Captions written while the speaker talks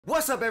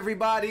What's up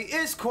everybody,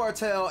 it's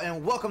Cortel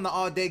and welcome to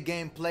All Day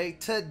Gameplay.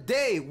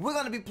 Today we're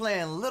going to be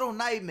playing Little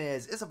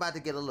Nightmares. It's about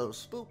to get a little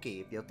spooky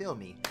if you feel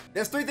me.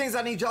 There's three things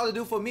I need y'all to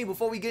do for me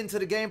before we get into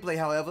the gameplay,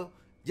 however.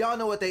 Y'all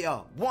know what they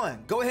are.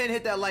 1, go ahead and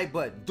hit that like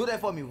button. Do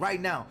that for me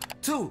right now.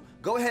 2,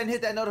 go ahead and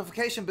hit that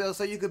notification bell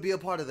so you can be a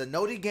part of the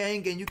Noti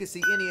gang and you can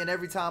see any and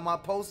every time I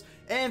post.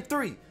 And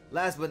 3,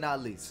 last but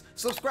not least,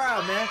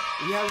 subscribe, man.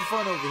 We having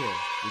fun over here.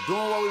 We're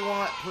doing what we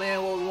want,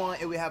 playing what we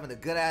want, and we're having a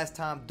good ass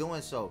time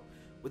doing so.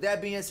 With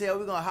that being said,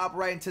 we're gonna hop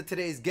right into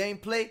today's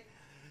gameplay.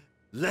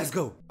 Let's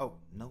go. Oh,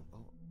 no. Oh,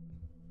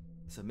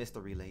 it's a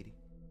mystery lady.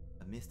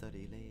 A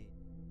mystery lady.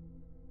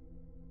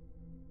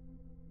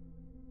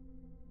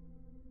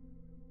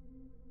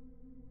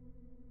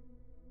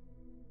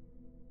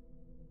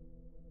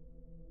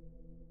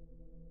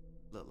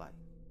 Look like.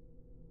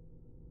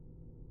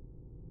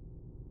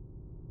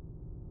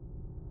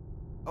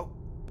 Oh.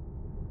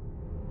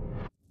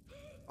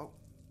 Oh,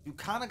 you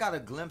kind of got a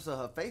glimpse of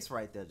her face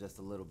right there, just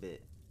a little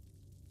bit.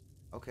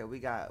 Okay, we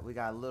got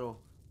a little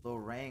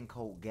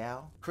raincoat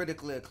gal.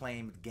 Critically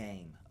acclaimed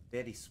game.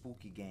 Very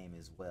spooky game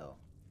as well.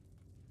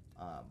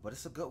 But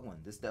it's a good one.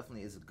 This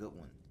definitely is a good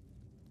one.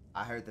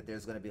 I heard that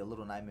there's gonna be a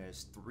Little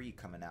Nightmares 3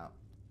 coming out,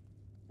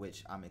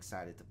 which I'm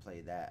excited to play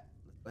that.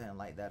 Let's go ahead and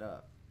light that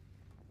up.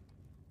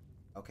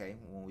 Okay,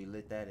 when we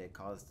lit that, it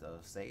caused a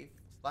save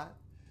slot.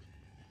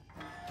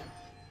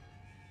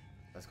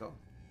 Let's go.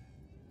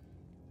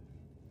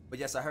 But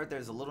yes, I heard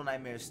there's a Little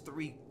Nightmares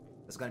 3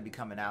 that's going to be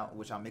coming out,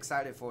 which I'm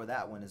excited for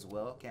that one as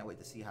well. Can't wait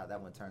to see how that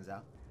one turns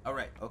out. All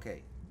right,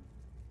 okay.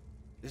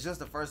 It's just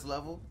the first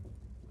level.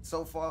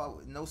 So far,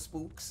 no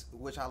spooks,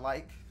 which I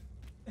like.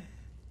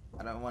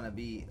 I don't want to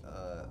be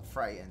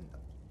frightened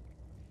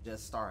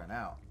just starting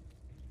out.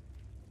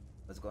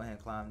 Let's go ahead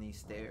and climb these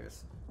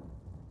stairs.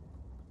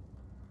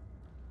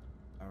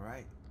 All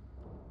right.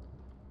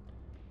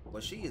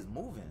 Well, she is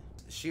moving.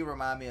 She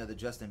remind me of the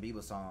Justin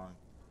Bieber song.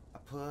 I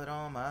put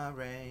on my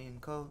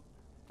raincoat.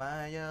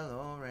 My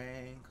yellow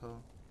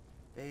raincoat,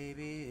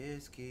 baby,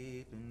 is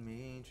keeping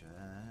me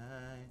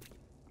dry.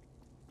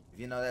 If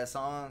you know that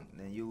song,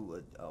 then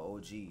you a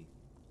OG.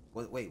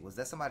 Wait, was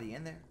that somebody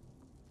in there?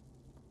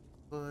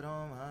 Put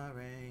on my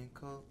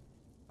raincoat,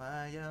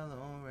 my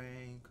yellow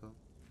raincoat.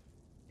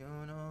 You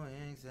know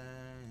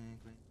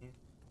exactly.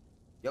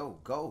 Yo,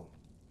 go.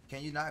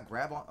 Can you not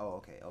grab on?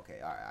 Oh, okay.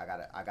 All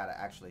right, I gotta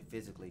actually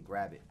physically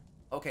grab it.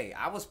 Okay,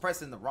 I was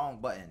pressing the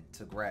wrong button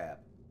to grab.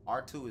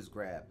 R2 is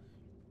grab.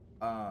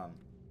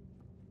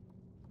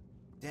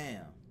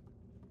 Damn.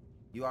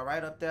 You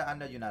alright up there? I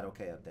know you're not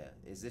okay up there.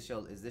 Is this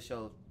your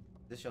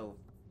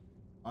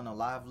on a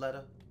live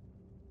letter?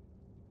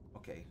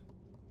 Okay.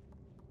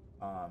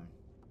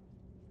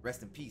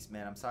 Rest in peace,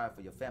 man. I'm sorry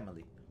for your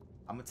family.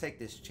 I'm gonna take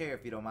this chair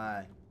if you don't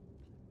mind.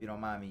 If you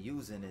don't mind me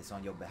using this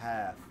on your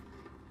behalf.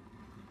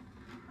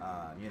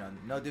 You know,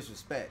 no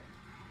disrespect.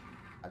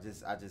 I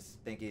just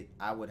think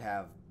I would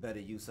have better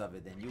use of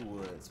it than you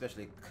would,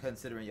 especially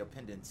considering your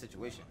pending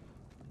situation.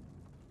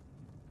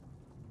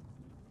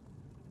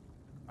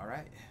 All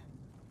right.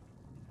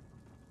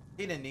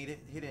 He didn't need it.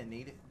 He didn't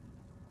need it.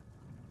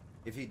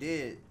 If he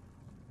did,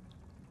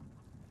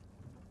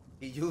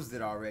 he used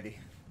it already.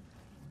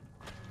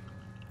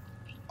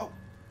 Oh,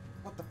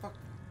 what the fuck?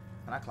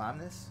 Can I climb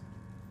this?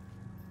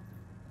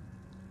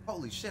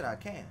 Holy shit, I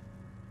can.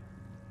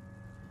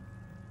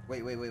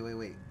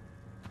 Wait.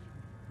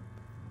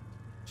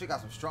 She got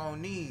some strong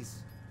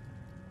knees.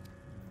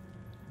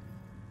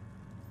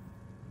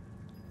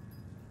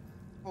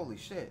 Holy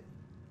shit.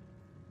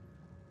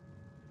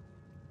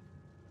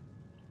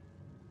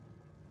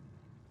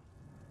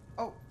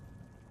 Oh,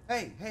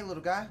 hey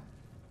little guy.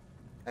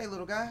 Hey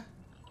little guy.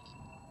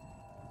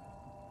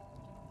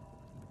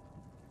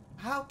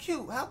 How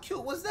cute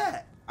was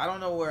that? I don't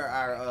know where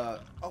our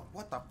oh,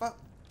 what the fuck?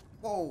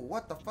 Whoa,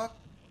 what the fuck?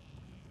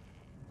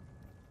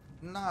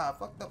 Nah,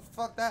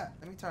 fuck that.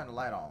 Let me turn the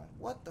light on.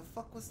 What the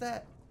fuck was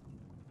that?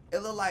 It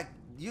looked like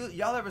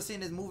y'all ever seen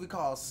this movie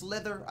called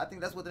Slither? I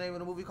think that's what the name of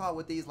the movie called,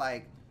 with these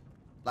like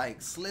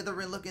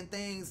slithering looking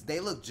things. They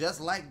look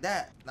just like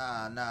that.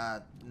 Nah,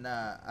 I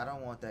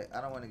don't want that.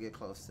 I don't want to get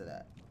close to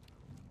that.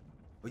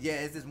 But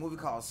yeah, it's this movie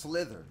called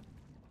Slither.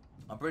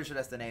 I'm pretty sure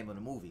that's the name of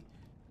the movie.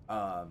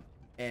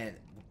 And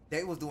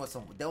they was doing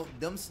some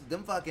them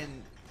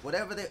fucking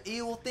whatever they're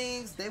evil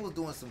things. They was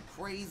doing some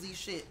crazy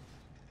shit.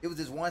 It was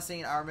this one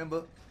scene I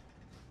remember.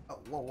 Oh,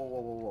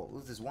 whoa. It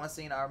was this one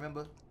scene I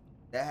remember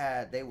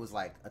that they was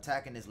like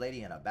attacking this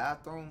lady in a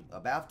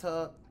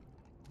bathtub.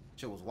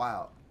 Shit was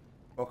wild.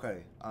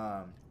 Okay,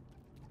 and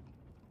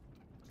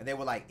they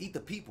were like, eat the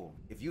people.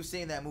 If you've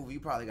seen that movie, you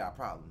probably got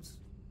problems.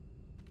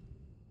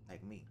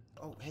 Like me.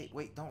 Oh, hey,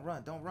 wait, don't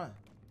run.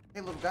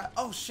 Hey, little guy.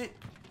 Oh, shit.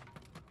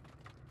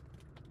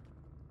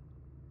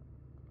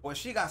 Boy,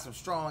 she got some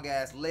strong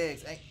ass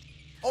legs. Hey.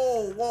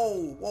 Oh,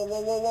 whoa.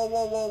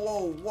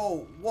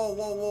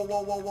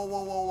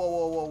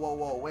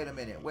 Wait a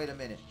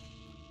minute.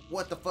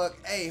 What the fuck?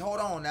 Hey, hold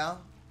on now.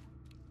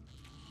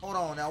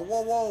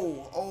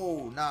 Whoa.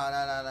 Oh,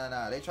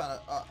 nah. They trying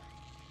to,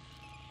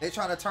 They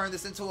trying to turn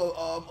this into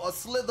a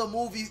Slither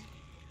movie.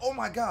 Oh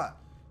my God.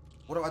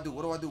 What do I do?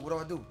 What do I do? What do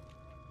I do?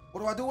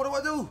 What do I do? What do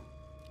I do?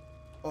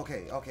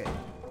 Okay, okay.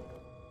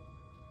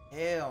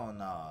 Hell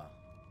nah.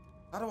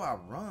 How do I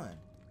run?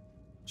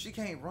 She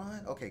can't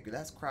run? Okay,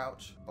 that's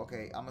crouch.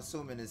 Okay, I'm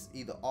assuming it's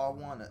either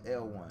R1 or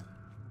L1.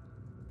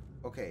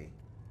 Okay.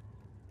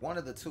 One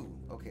of the two.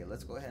 Okay,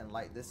 let's go ahead and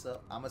light this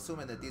up. I'm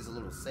assuming that these are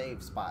little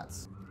save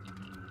spots.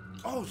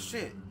 Oh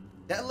shit.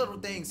 That little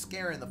thing's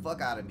scaring the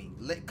fuck out of me.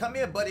 Come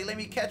here, buddy. Let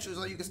me catch you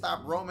so you can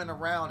stop roaming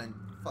around and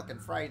fucking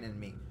frightening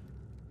me.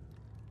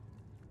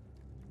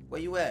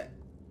 Where you at?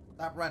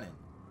 Stop running.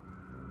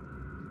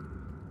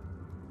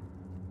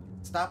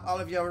 Stop all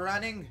of your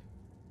running.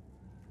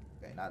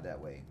 Okay, not that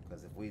way.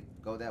 Because if we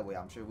go that way,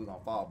 I'm sure we're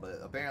gonna fall. But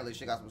apparently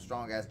she got some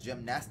strong ass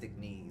gymnastic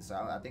knees. So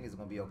I think it's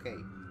gonna be okay.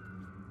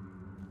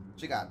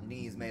 She got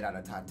knees made out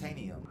of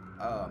titanium.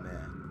 Oh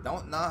man.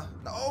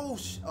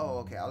 Oh,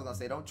 okay. I was gonna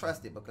say don't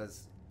trust it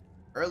because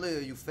earlier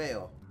you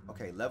failed.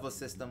 Okay, level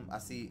system. I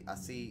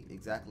see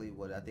exactly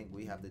what I think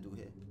we have to do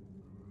here.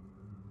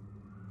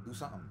 Do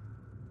something.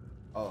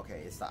 Oh,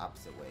 okay, it's the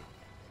opposite way.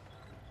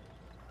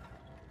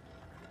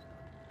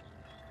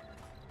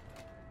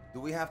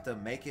 Do we have to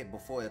make it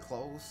before it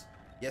closes?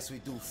 Yes, we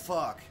do.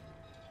 Fuck.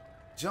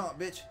 Jump,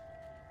 bitch.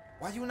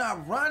 Why you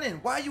not running?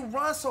 Why you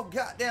run so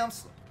goddamn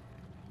slow?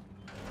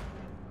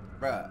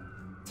 Bruh,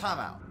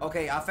 timeout.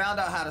 Okay, I found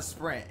out how to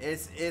sprint.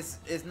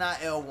 It's not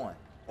L1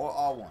 or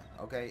R1.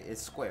 Okay,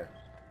 it's square.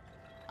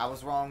 I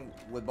was wrong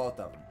with both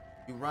of them.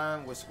 You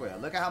run with square.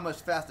 Look at how much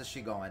faster she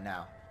going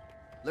now.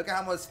 Look at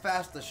how much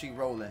faster she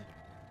rolling.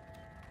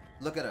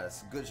 Look at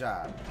us. Good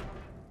job.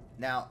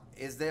 Now,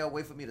 is there a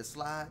way for me to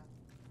slide?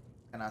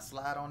 Can I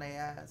slide on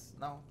their ass?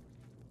 No?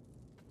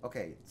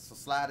 Okay, so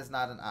slide is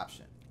not an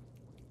option.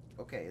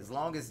 Okay, as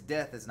long as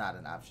death is not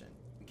an option.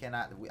 We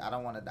cannot, I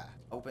don't want to die.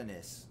 Open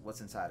this.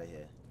 What's inside of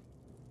here?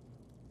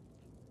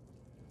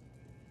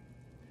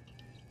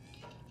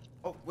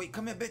 Oh, wait,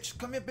 come here, bitch.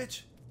 Come here,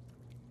 bitch.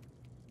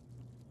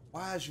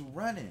 Why is you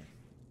running?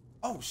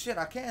 Oh, shit,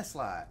 I can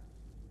slide.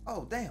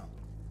 Oh, damn.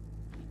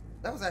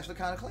 That was actually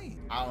kind of clean.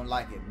 I don't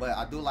like it, but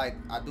I do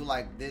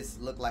like this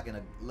look like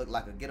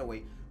a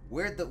getaway.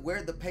 Where'd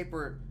the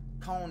paper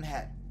cone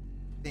hat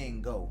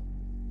thing go?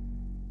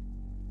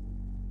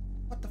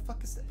 What the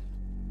fuck is that?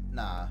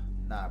 Nah,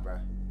 bro.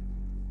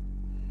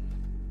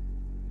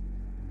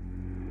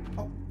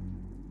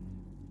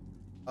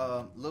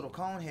 Oh. Little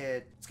cone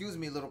head. Excuse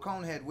me, little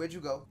cone head. Where'd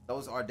you go?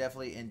 Those are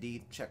definitely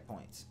indeed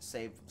checkpoints.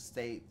 Save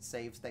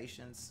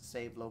stations,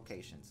 save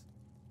locations.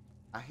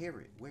 I hear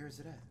it. Where is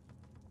it at?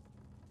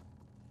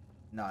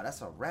 Nah,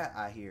 that's a rat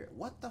I hear.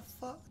 What the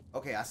fuck?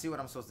 Okay, I see what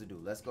I'm supposed to do.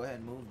 Let's go ahead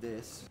and move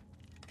this.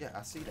 Yeah,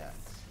 I see that.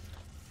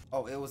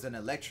 Oh, it was an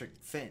electric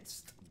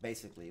fence.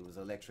 Basically, it was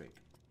electric.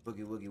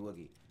 Boogie woogie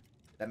woogie.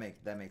 That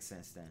makes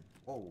sense then.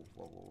 Whoa.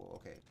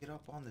 Okay, get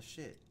up on the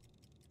shit.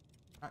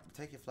 All right,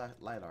 take your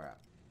flashlight out.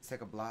 Let's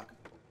take a block.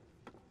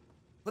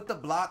 Put the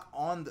block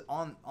on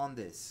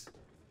this.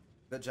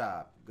 Good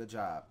job. Good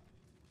job.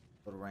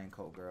 Little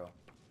raincoat girl.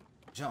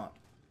 Jump.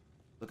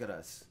 Look at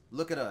us.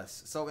 Look at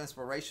us. So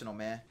inspirational,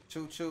 man.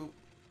 Choo choo.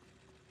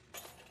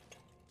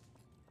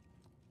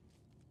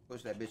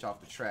 Push that bitch off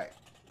the track.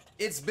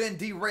 It's been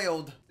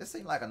derailed. This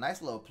seems like a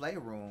nice little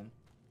playroom.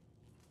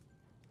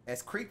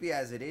 As creepy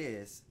as it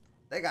is,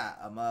 they got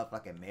a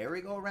motherfucking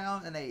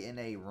merry-go-round in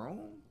a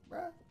room,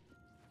 bruh.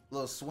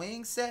 Little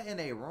swing set in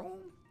a room.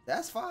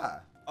 That's fine.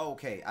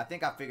 Okay, I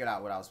think I figured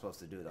out what I was supposed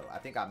to do though. I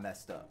think I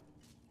messed up.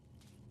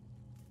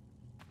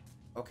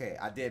 Okay,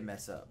 I did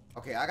mess up.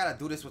 Okay, I gotta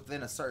do this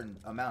within a certain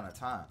amount of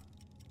time.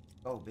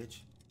 Oh, bitch.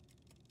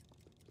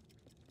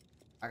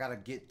 I gotta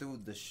get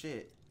through the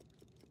shit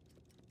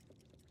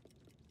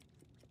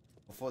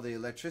before the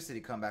electricity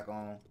come back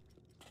on.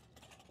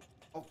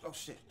 Oh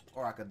shit.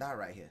 Or I could die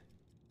right here.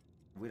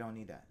 We don't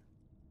need that.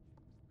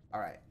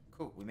 Alright,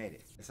 cool. We made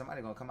it. Is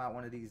somebody gonna come out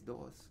one of these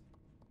doors?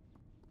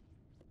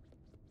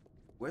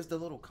 Where's the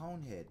little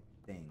cone head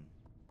thing?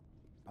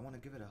 I wanna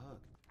give it a hug.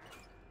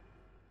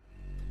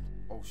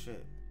 Oh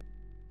shit.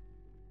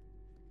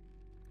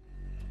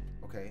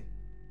 Okay.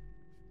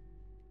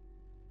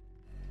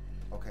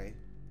 Okay.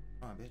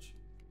 Come on, bitch.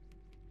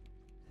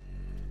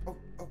 Oh.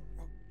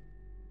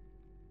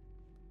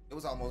 It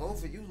was almost over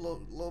for you,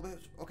 little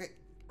bitch. Okay.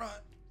 Run.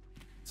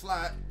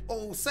 Slide.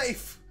 Oh,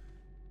 safe.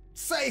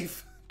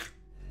 Safe.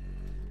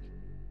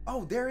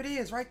 Oh, there it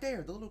is, right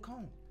there. The little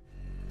cone.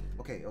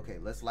 Okay.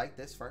 Let's light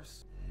this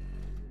first.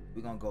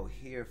 We're gonna go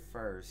here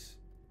first.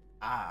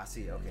 Ah, I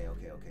see. Okay.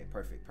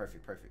 Perfect.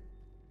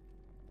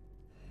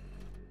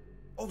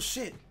 Oh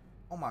shit!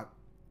 Oh my.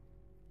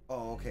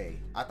 Oh, okay.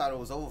 I thought it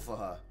was over for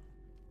her.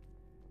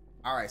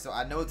 Alright, so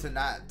I know to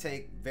not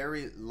take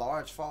very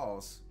large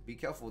falls. Be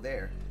careful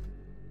there.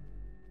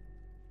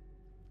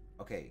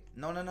 Okay.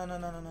 No.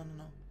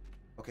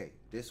 Okay,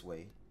 this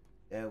way.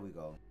 There we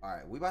go.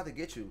 Alright, we about to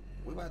get you.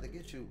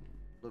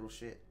 Little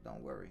shit.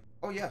 Don't worry.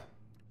 Oh yeah.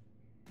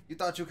 You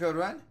thought you could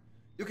run?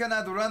 You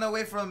cannot run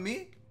away from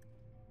me?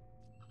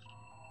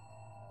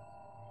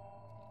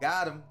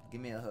 Got him.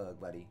 Give me a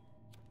hug, buddy.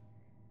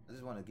 I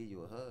just want to give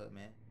you a hug,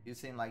 man. You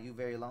seem like you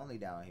very lonely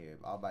down here,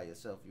 all by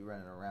yourself. You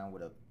running around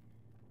with a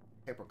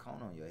paper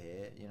cone on your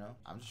head, you know?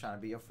 I'm just trying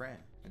to be your friend.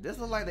 And this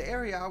looks like the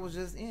area I was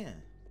just in.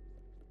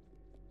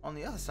 On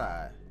the other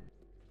side.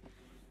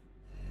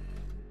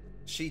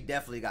 She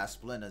definitely got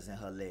splinters in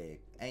her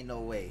leg. Ain't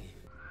no way.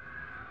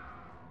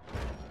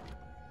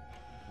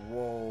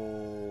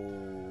 Whoa.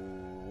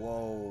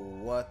 Whoa.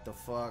 What the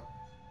fuck?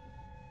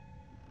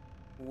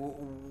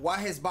 Why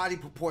his body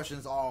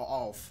proportions all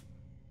off?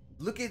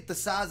 Look at the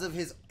size of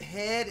his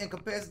head in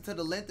comparison to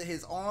the length of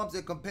his arms,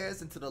 in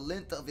comparison to the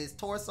length of his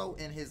torso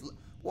and his...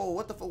 Whoa,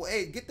 what the fuck?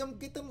 Hey, get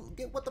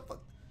what the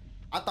fuck?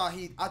 I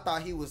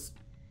thought he was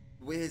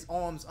with his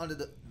arms under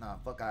the... Nah,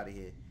 fuck out of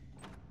here.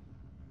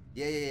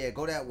 Yeah,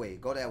 go that way.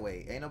 Go that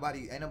way. Ain't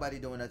nobody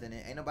doing nothing.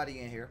 Ain't nobody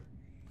in here.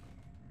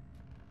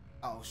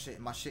 Oh shit,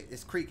 my shit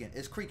is creaking.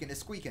 It's creaking, it's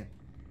squeaking.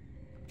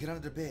 Get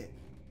under the bed.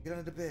 Get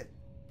under the bed.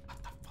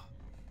 What the fuck?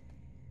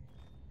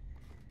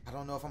 I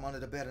don't know if I'm under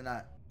the bed or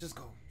not. Just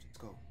go.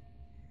 Just go.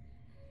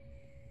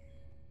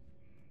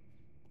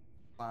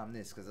 Climb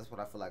this, because that's what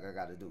I feel like I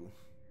gotta do.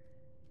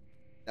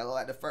 That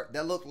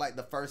looked like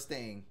the first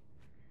thing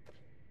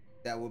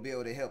that will be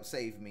able to help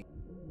save me.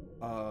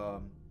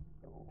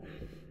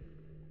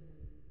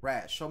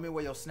 Rat, show me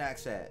where your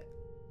snack's at.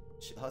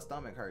 Her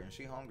stomach hurting.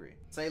 She hungry.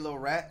 Say, little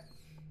rat.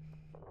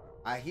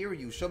 I hear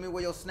you. Show me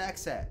where your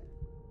snack's at.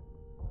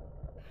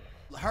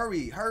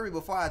 Hurry, hurry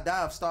before I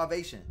die of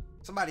starvation.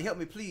 Somebody help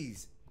me,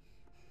 please.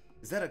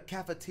 Is that a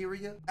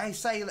cafeteria? Hey,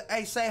 say,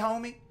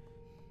 homie.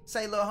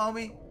 Say, little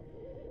homie.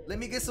 Let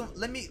me get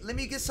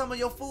some of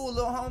your food,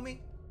 little homie.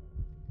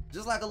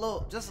 Just like a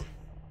little,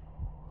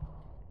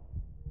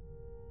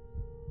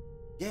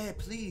 yeah,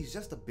 please,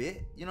 just a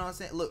bit. You know what I'm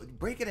saying? Look,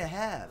 break it in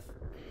half.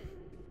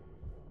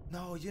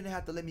 No, you didn't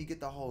have to let me get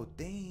the whole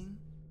thing.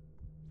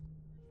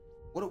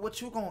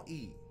 What you gonna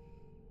eat?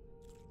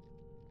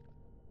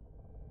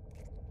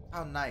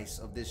 How nice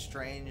of this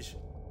strange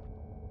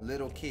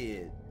little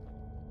kid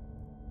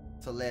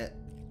to let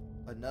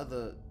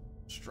another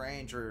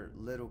stranger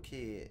little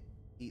kid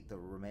eat the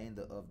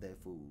remainder of their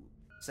food.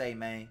 Say,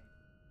 man,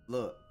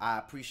 look, I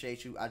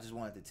appreciate you. I just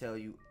wanted to tell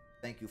you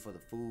thank you for the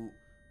food,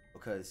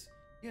 because,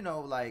 you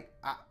know, like,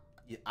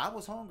 I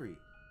was hungry.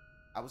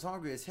 I was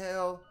hungry as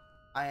hell.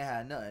 I ain't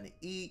had nothing to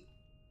eat,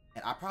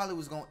 and I probably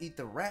was gonna eat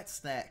the rat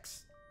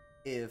snacks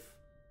if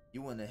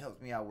you wouldn't have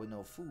helped me out with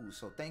no food.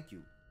 So thank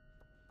you.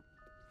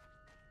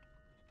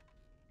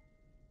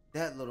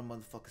 That little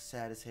motherfucker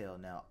sad as hell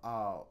now.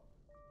 Oh,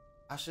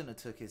 I shouldn't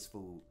have took his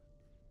food.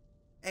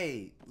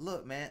 Hey,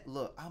 look, man.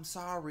 Look, I'm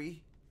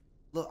sorry.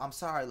 Look, I'm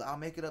sorry. Look, I'll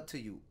make it up to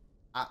you.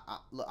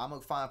 Look, I'm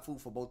gonna find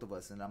food for both of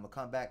us, and I'm gonna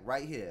come back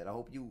right here. And I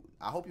hope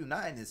you're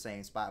not in the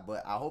same spot,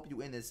 but I hope you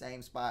in the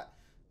same spot,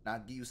 and I'll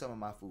give you some of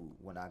my food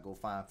when I go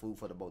find food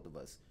for the both of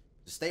us.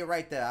 Just stay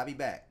right there. I'll be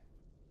back.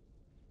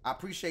 I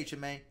appreciate you,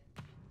 man.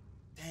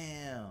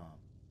 Damn.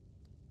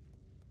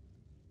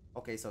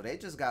 Okay, so they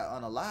just got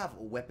unalive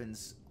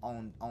weapons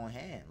on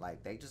hand.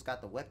 Like, they just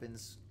got the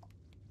weapons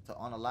to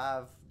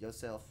unalive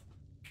yourself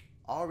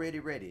already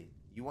ready.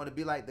 You want to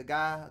be like the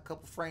guy a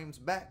couple frames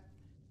back?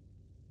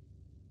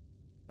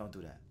 Don't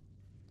do that.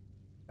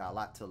 Got a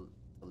lot to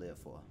live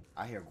for.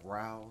 I hear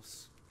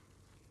growls.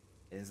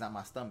 It's not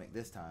my stomach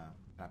this time.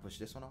 Can I push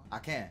this one off? I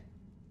can.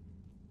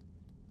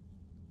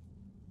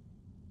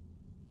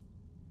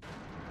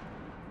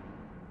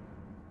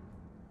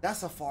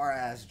 That's a far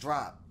ass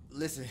drop.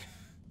 Listen.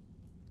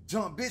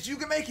 Jump, bitch. You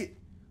can make it.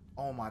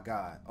 Oh my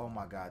God. Oh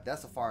my God.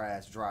 That's a far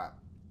ass drop.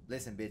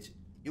 Listen, bitch.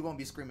 You're going to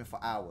be screaming for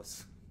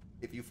hours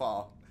if you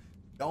fall.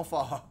 Don't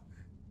fall.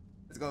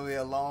 It's going to be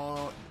a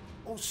long...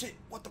 Oh shit.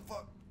 What the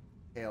fuck?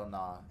 Hell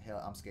nah.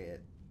 Hell, I'm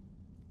scared.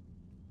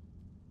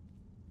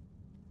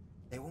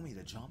 They want me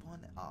to jump on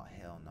it? Oh,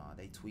 hell nah.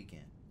 They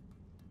tweaking.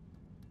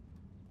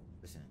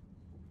 Listen.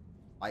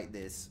 Like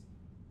this.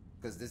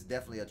 Because this is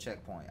definitely a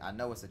checkpoint. I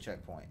know it's a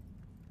checkpoint.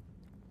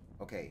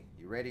 Okay.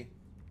 You ready?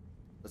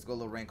 Let's go,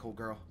 little raincoat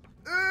girl.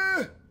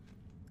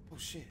 Oh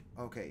shit.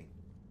 Okay.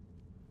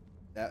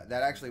 That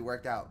actually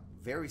worked out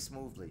very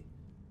smoothly.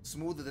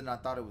 Smoother than I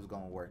thought it was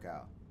going to work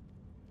out.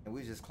 And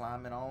we just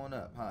climbing on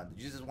up, huh?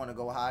 You just want to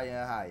go higher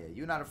and higher.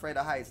 You're not afraid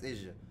of heights,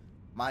 is you?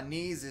 My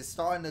knees is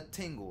starting to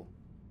tingle.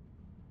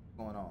 What's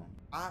going on?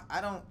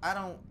 I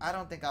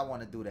don't think I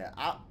want to do that.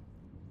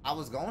 I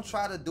was going to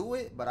try to do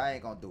it, but I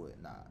ain't going to do it.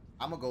 Nah.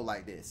 I'm going to go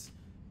like this.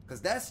 Cuz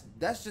that's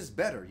just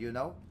better, you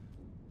know?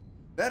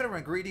 Better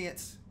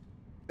ingredients,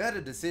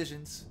 better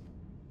decisions.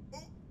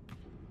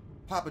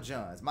 Papa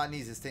John's, my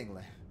knees is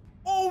tingling.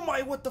 Oh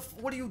my, what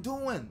are you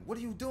doing? What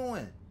are you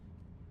doing?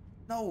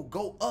 No,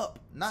 go up,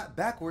 not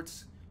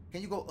backwards.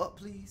 Can you go up,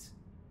 please?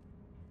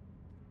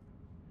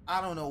 I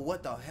don't know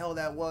what the hell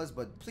that was,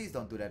 but please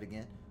don't do that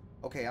again.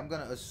 Okay, I'm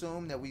gonna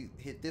assume that we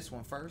hit this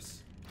one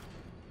first.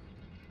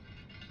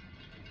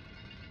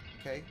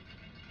 Okay.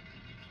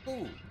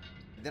 Ooh.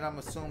 Then I'm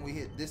assuming we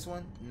hit this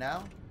one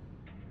now.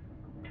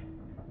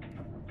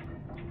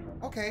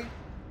 Okay.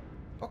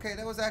 Okay,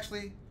 that was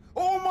actually...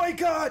 Oh my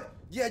God!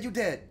 Yeah, you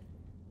dead.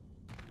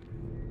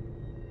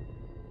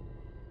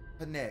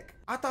 Her neck.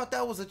 I thought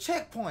that was a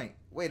checkpoint.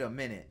 Wait a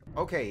minute.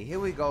 Okay, here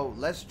we go.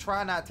 Let's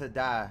try not to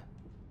die.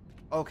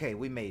 Okay,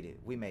 we made it.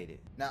 We made it.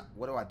 Now,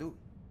 what do I do?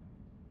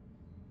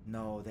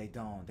 No, they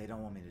don't. They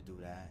don't want me to do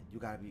that. You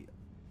gotta be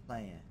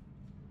playing.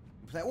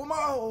 You playing with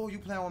my, oh, you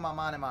playing with my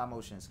mind and my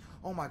emotions.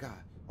 Oh my God.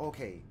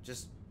 Okay,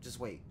 just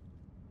wait.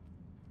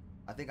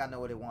 I think I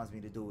know what it wants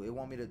me to do. It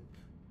want me to.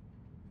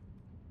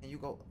 Can you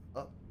go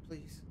up,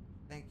 please?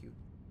 Thank you.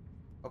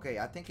 Okay,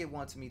 I think it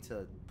wants me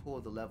to pull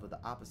the lever the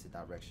opposite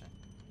direction.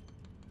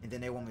 And then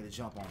they want me to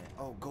jump on it.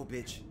 Oh, go,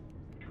 bitch.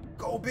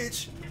 Go,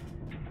 bitch.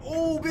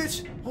 Oh,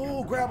 bitch.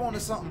 Oh, grab onto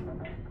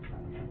something.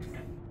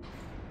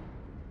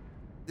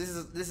 This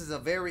is a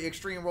very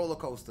extreme roller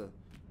coaster.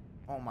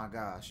 Oh my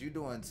gosh, you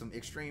doing some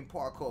extreme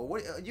parkour.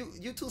 What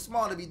you too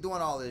small to be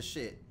doing all this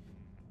shit.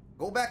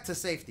 Go back to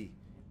safety.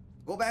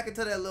 Go back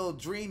into that little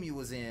dream you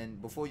was in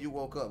before you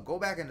woke up. Go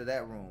back into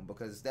that room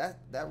because that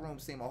room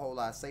seemed a whole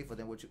lot safer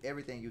than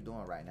everything you're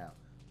doing right now.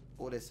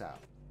 Pull this out.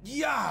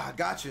 Yeah,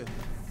 gotcha.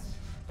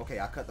 Okay,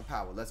 I cut the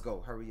power. Let's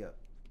go. Hurry up.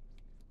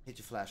 Hit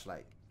your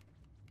flashlight.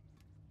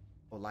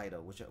 Or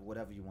lighter,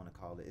 whatever you want to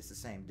call it. It's the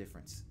same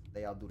difference.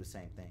 They all do the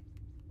same thing.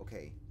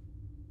 Okay.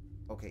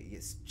 Okay,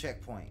 yes.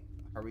 Checkpoint.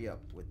 Hurry up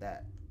with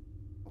that.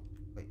 Oh,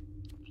 wait.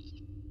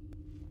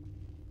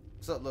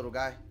 What's up, little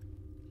guy?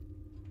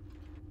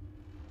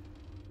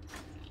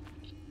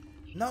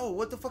 No,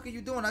 what the fuck are you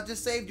doing? I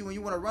just saved you and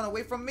you want to run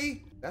away from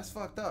me? That's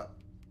fucked up.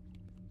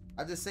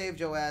 I just saved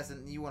your ass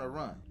and you want to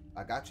run.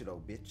 I got you though,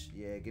 bitch.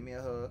 Yeah, give me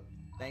a hug.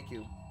 Thank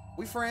you.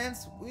 We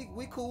friends.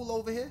 We cool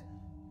over here.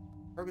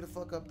 Hurry the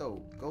fuck up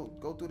though.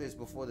 Go through this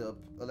before the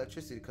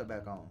electricity cut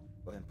back on.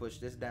 Go ahead and push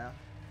this down.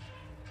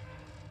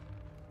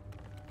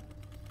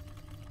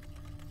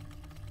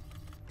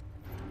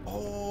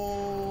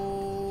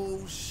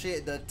 Oh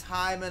shit, the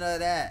timing of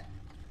that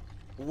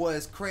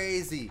was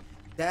crazy.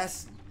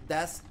 That's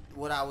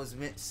what I was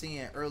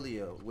seeing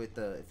earlier with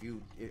the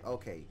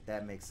okay,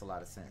 that makes a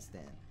lot of sense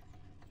then.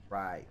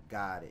 Right,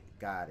 got it.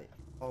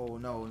 Oh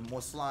no,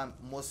 more slime,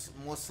 more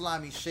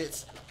slimy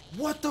shits.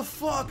 What the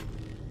fuck?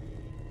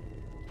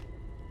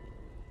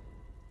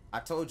 I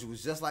told you,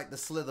 it's just like the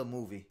Slither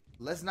movie.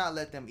 Let's not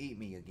let them eat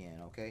me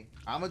again, okay?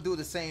 I'm gonna do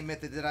the same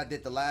method that I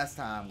did the last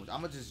time.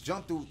 I'm gonna just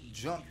jump through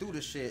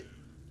the shit.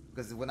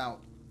 Because when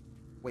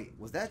wait,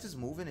 was that just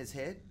moving his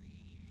head?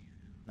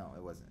 No,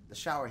 it wasn't. The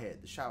shower head.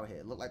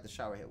 It looked like the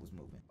shower head was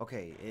moving.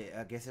 Okay,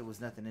 I guess it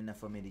was nothing in there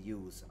for me to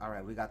use. All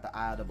right, we got the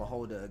eye of the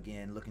beholder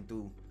again, looking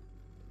through.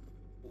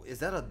 Is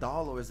that a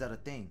doll or is that a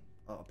thing?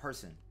 A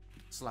person?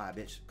 Slide,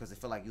 bitch, because it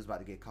feel like you was about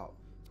to get caught.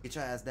 Get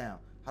your ass down.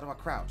 How do I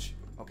crouch?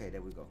 Okay,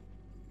 there we go.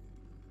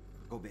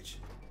 Go, bitch.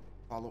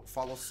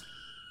 Follow.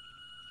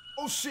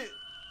 Oh shit.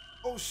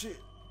 Oh shit.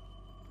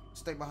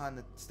 Stay behind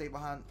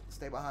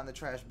the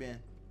trash bin.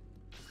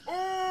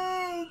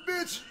 Oh,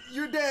 bitch.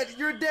 You're dead.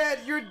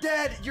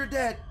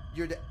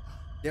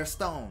 They're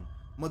stone.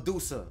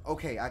 Medusa.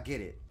 Okay, I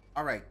get it.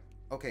 All right.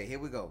 Okay, here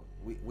we go.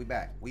 We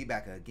back. We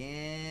back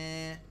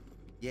again.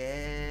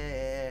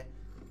 Yeah.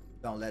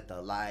 Don't let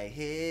the light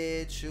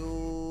hit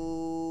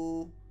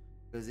you.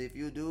 Cause if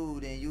you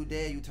do, then you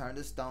dead. You turn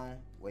to stone.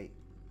 Wait.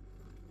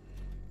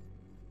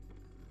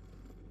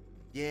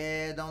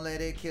 Yeah, don't let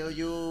it kill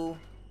you.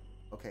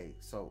 Okay,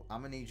 so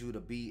I'm gonna need you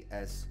to be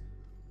as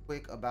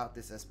quick about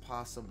this as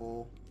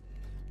possible.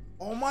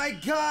 Oh my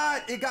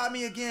God, it got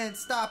me again.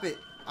 Stop it.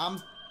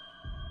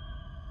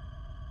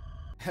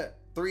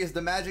 3 is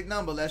the magic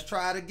number. Let's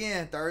try it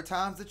again. 3rd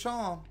time's the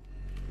charm.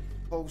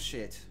 Oh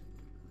shit.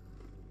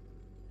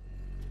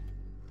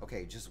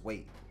 Okay, just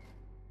wait.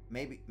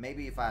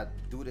 Maybe if I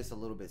do this a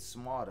little bit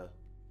smarter.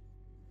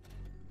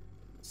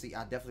 See,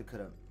 I definitely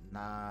could have.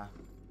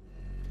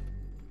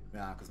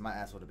 Nah, because my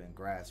ass would have been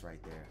grass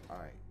right there. All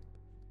right.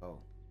 Oh.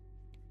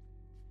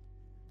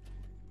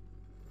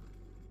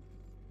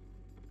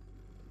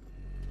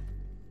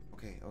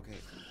 Okay.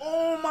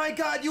 Oh my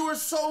God, you were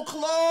so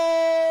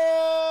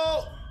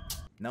close.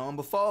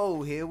 Number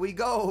 4, here we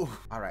go.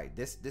 All right,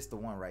 this the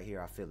one right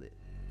here. I feel it.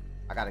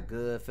 I got a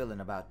good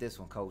feeling about this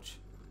one, coach.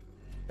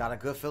 Got a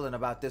good feeling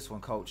about this one,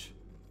 coach.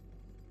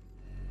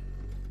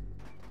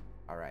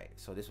 All right,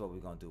 so this is what we're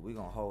gonna do. We're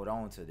gonna hold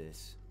on to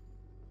this.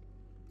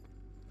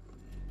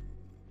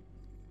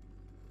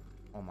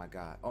 Oh my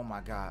God.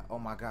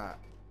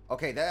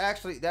 Okay, that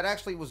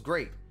actually was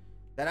great.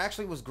 That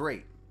actually was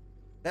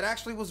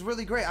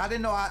really great. I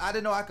didn't know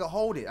I could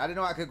hold it. I didn't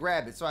know I could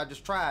grab it. So I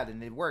just tried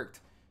and it worked.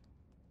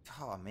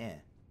 Oh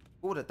man.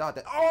 Who would have thought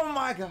that? Oh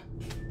my God.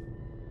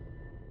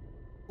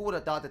 Who would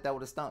have thought that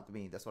would have stumped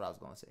me? That's what I was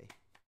gonna say.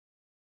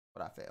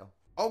 But I failed.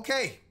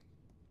 Okay.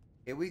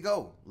 Here we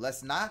go.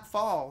 Let's not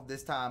fall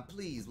this time,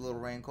 please, little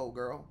raincoat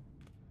girl.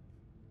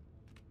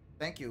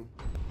 Thank you.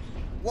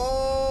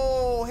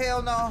 Whoa,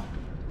 hell no.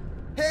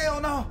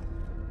 Hell no.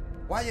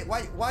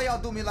 Why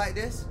y'all do me like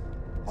this?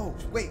 Oh,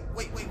 wait.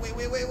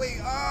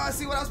 Ah, I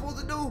see what I'm supposed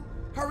to do.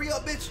 Hurry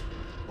up, bitch.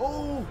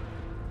 Oh,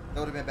 that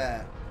would have been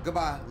bad.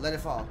 Goodbye. Let it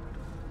fall.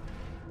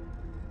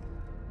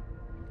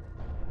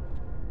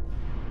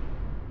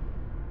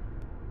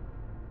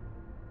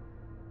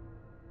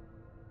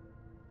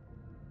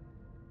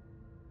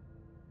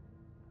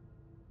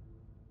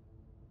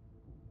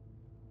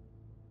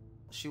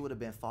 she would have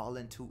been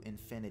falling to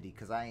infinity,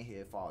 because I ain't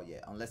hear it fall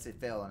yet. Unless it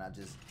fell and I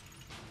just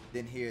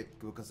didn't hear it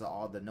because of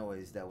all the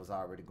noise that was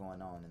already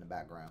going on in the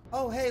background.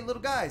 Oh, hey,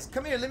 little guys,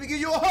 come here. Let me give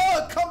you a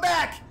hug. Come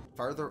back.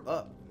 Further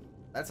up.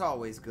 That's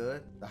always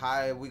good. The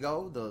higher we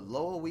go, the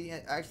lower we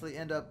actually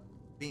end up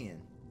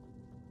being.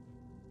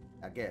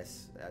 I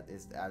guess.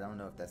 I don't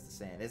know if that's the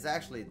saying. It's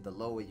actually the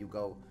lower you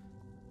go,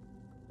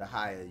 the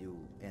higher you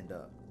end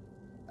up.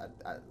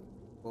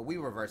 Well, we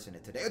reversing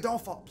it today. Don't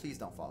fall. Please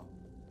don't fall.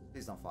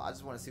 Please don't fall. I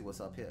just want to see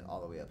what's up here,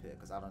 all the way up here,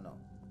 because I don't know.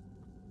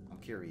 I'm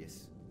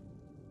curious.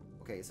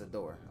 Okay, it's a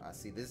door. I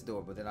see this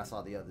door, but then I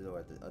saw the other door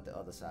at the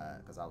other side,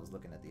 because I was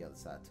looking at the other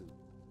side too.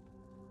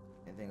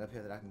 Anything up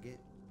here that I can get?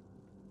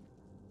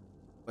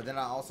 But then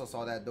I also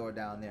saw that door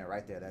down there,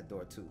 right there, that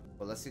door too.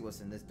 But let's see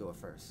what's in this door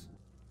first.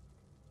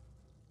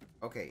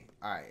 Okay,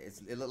 all right.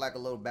 It looked like a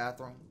little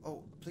bathroom.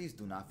 Oh, please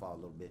do not fall,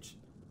 little bitch.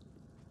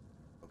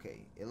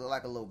 Okay, it looked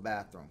like a little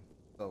bathroom.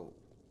 So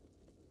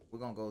we're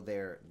gonna go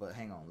there, but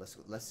hang on.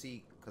 Let's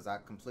see, cause I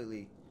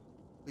completely.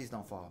 Please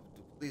don't fall.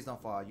 Please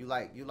don't fall. You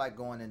like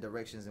going in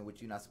directions in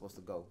which you're not supposed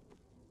to go.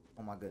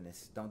 Oh my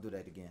goodness! Don't do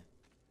that again.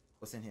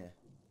 What's in here?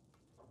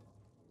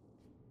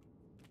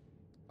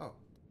 Oh.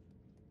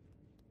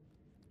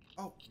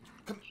 Oh,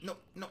 come no,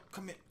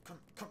 come in,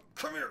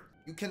 come here.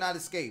 You cannot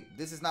escape.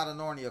 This is not a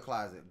Narnia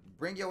closet.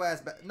 Bring your ass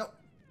back. No,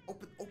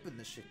 open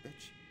the shit,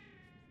 bitch.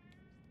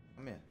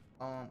 Come in.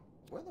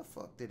 Where the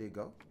fuck did it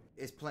go?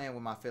 It's playing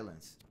with my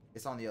feelings.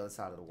 It's on the other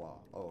side of the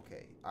wall. Oh,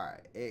 okay, all right.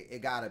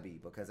 It gotta be,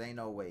 because ain't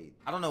no way.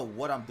 I don't know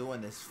what I'm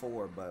doing this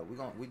for, but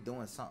we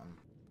doing something.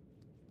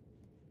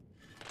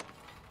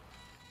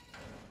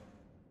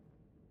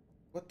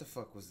 What the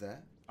fuck was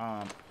that?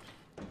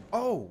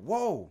 Oh,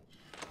 whoa.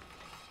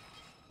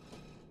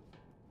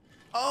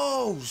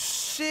 Oh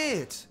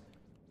shit.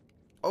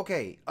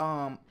 Okay,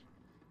 I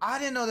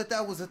didn't know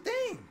that was a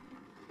thing.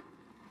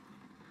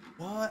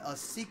 What? A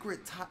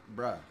secret top,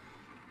 bruh.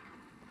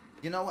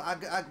 You know,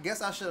 I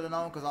guess I should have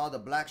known, because all the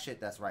black shit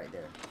that's right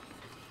there.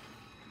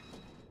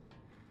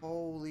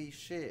 Holy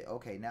shit.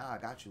 Okay, now I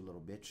got you,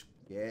 little bitch.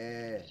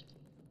 Yeah.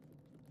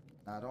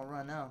 Nah, don't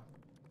run now.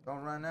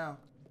 Don't run now.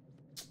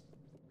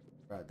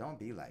 Bruh, don't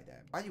be like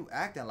that. Why you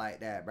acting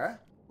like that, bruh?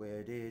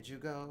 Where did you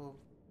go?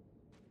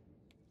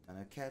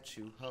 Gonna catch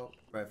you, ho.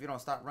 Bruh, if you don't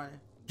stop running.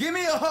 Give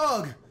me a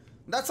hug!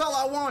 That's all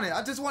I wanted.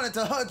 I just wanted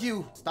to hug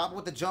you. Stop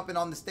with the jumping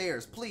on the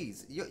stairs,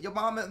 please. Your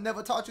mom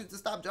never taught you to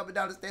stop jumping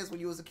down the stairs when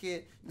you was a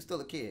kid. You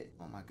still a kid.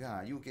 Oh my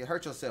God, you can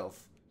hurt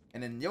yourself.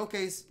 And in your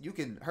case, you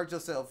can hurt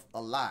yourself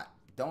a lot.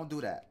 Don't do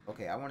that.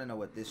 Okay, I want to know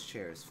what this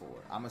chair is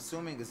for. I'm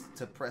assuming it's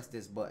to press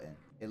this button.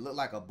 It looked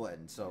like a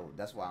button, so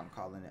that's why I'm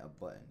calling it a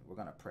button. We're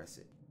gonna press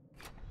it.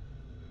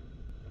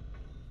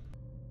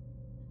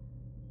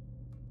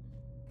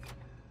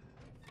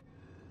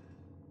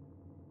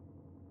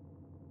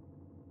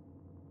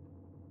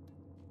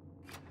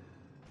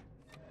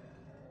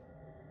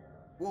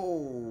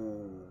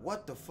 Whoa,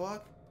 what the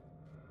fuck?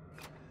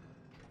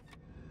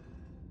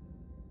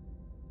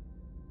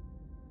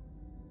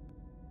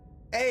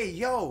 Hey,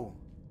 yo.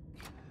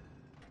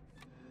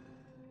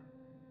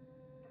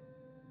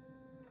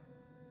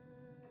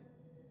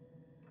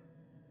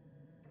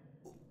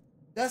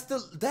 That's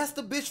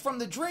the bitch from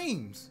the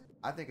dreams.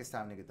 I think it's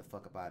time to get the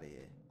fuck up out of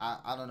here.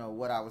 I don't know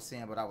what I was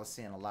seeing, but I was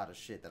seeing a lot of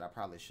shit that I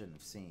probably shouldn't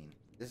have seen.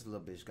 This little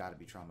bitch gotta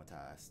be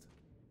traumatized.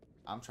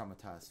 I'm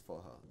traumatized for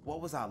her.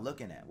 What was I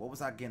looking at? What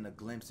was I getting a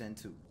glimpse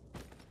into?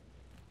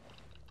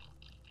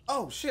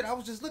 Oh shit, I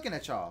was just looking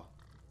at y'all.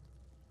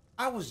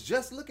 I was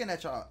just looking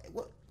at y'all.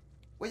 What?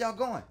 Where y'all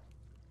going?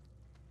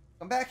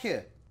 Come back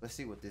here. Let's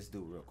see what this do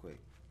real quick.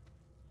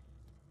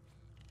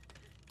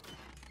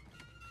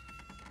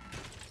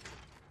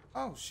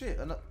 Oh shit,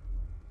 another.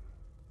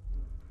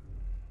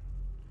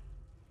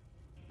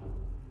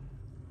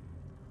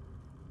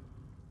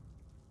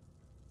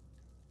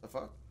 The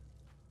fuck?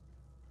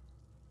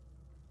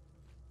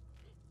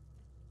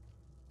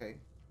 Okay.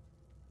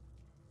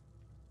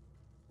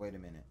 Wait a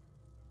minute.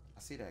 I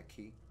see that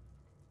key.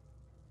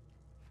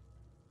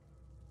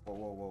 Whoa,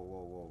 whoa, whoa,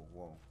 whoa, whoa,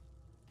 whoa.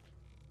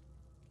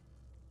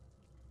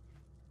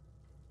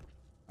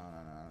 No,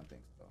 I don't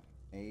think so.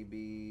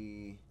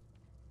 Maybe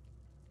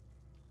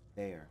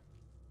there.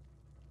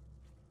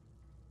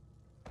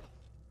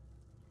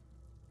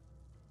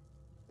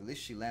 At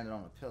least she landed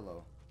on a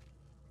pillow.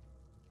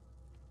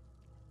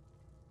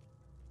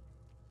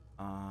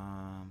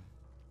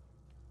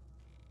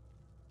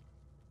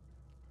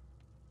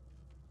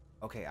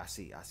 Okay, I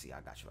see. I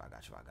got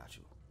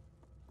you.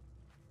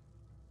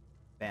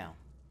 Bam.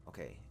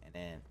 Okay, and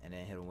then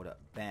hit him with a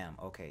bam.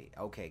 Okay,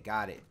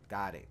 got it.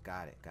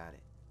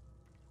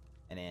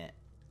 And then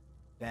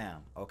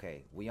bam.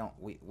 Okay, we on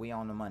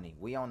the money.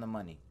 We on the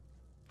money.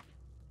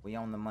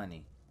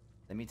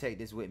 Let me take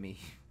this with me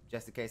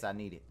just in case I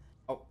need it.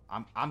 Oh,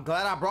 I'm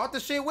glad I brought the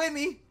shit with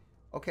me.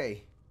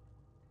 Okay.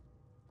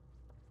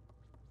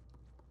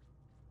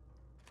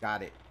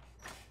 Got it.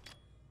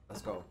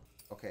 Let's go.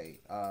 Okay,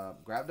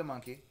 grab the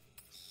monkey.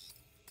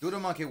 Do the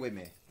monkey with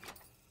me.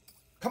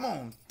 Come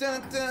on.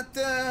 Dun, dun,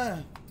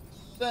 dun.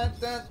 Dun,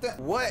 dun,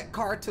 dun. What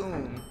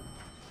cartoon,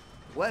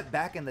 what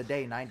back in the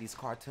day 90s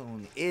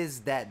cartoon is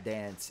that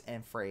dance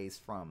and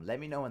phrase from? Let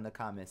me know in the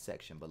comment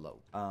section below.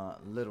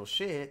 Little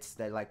shits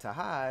that like to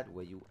hide,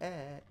 where you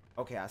at?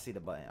 Okay, I see the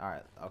button. All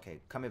right, okay,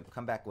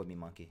 come back with me,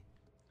 monkey.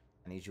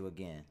 I need you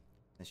again,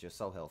 since you're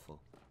so helpful.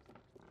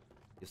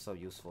 You're so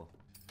useful.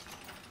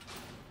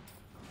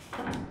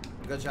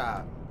 Good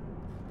job.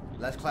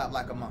 Let's clap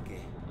like a monkey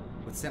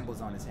with symbols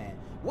on his hand.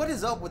 What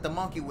is up with the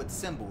monkey with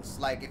symbols?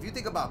 Like, if you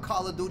think about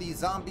Call of Duty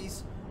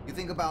Zombies, you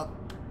think about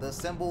the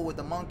symbol with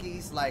the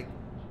monkeys, like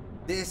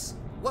this.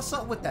 What's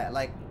up with that?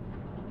 Like,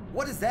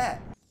 what is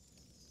that?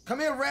 Come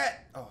here,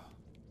 rat. Oh.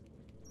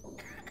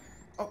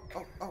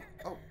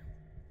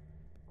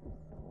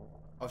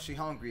 Oh, she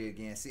hungry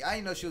again. See, I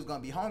didn't know she was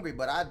gonna be hungry,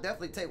 but I'd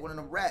definitely take one of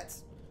them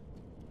rats.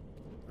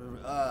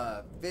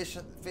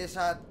 Fish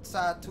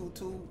outside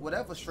tutu,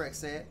 whatever Shrek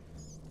said.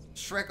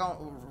 Shrek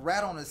on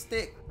rat on a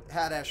stick.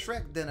 How that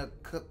Shrek dinner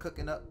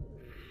cooking up.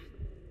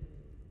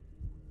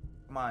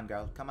 Come on,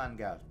 girl. Come on,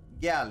 girl.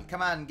 Gal,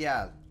 come on,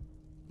 gal.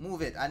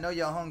 Move it. I know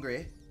you're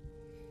hungry.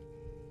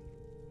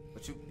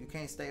 But you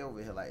can't stay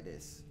over here like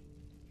this.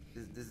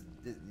 This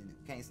you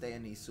can't stay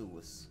in these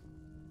sewers.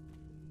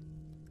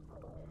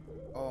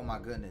 Oh my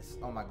goodness.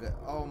 Oh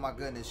my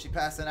goodness. She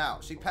passing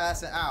out. She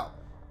passing out.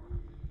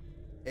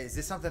 Is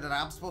this something that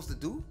I'm supposed to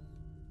do?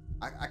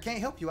 I can't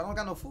help you. I don't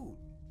got no food.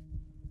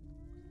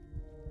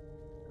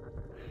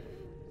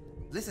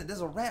 Listen,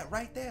 there's a rat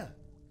right there.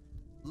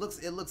 It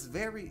looks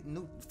very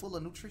full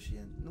of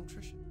nutrition.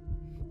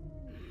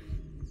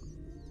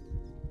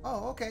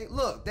 Oh, okay.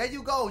 Look, there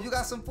you go. You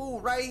got some food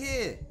right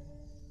here.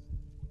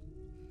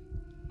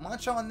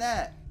 Munch on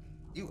that.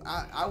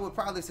 I would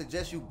probably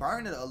suggest you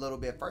burn it a little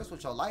bit first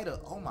with your lighter.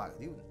 Oh my,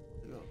 you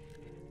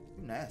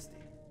nasty.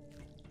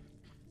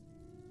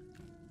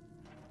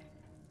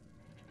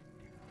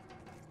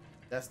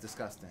 That's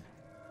disgusting.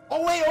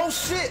 Oh wait, oh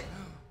shit.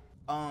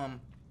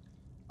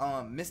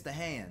 Mr.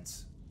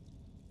 Hands.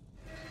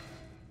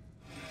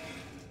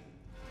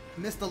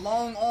 Mr.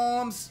 Long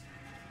Arms.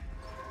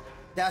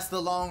 That's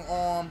the long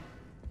arm,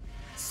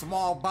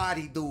 small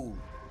body dude.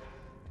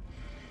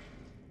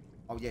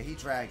 Oh yeah, he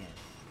dragging.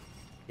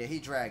 Yeah, he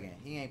dragging.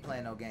 He ain't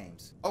playing no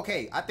games.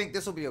 Okay, I think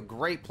this will be a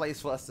great place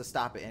for us to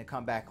stop it and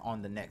come back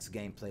on the next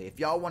gameplay. If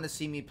y'all want to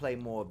see me play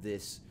more of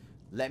this,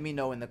 let me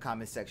know in the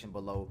comment section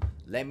below.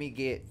 Let me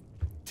get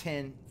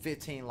 10,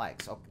 15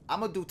 likes. Okay, I'm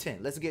gonna do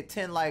 10. Let's get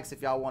 10 likes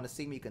if y'all want to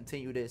see me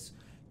continue this.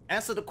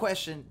 Answer the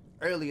question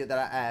earlier that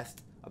I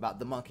asked about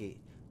the monkey.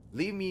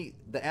 Leave me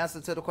the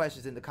answer to the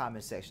questions in the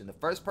comment section. The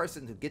first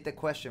person to get the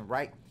question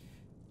right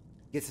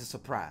gets a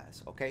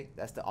surprise, okay?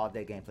 That's the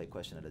all-day gameplay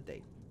question of the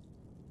day.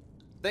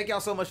 Thank y'all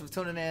so much for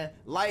tuning in.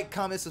 Like,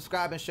 comment,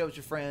 subscribe, and share with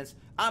your friends.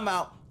 I'm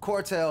out.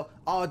 Cortel,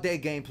 all-day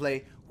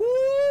gameplay. Woo!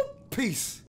 Peace.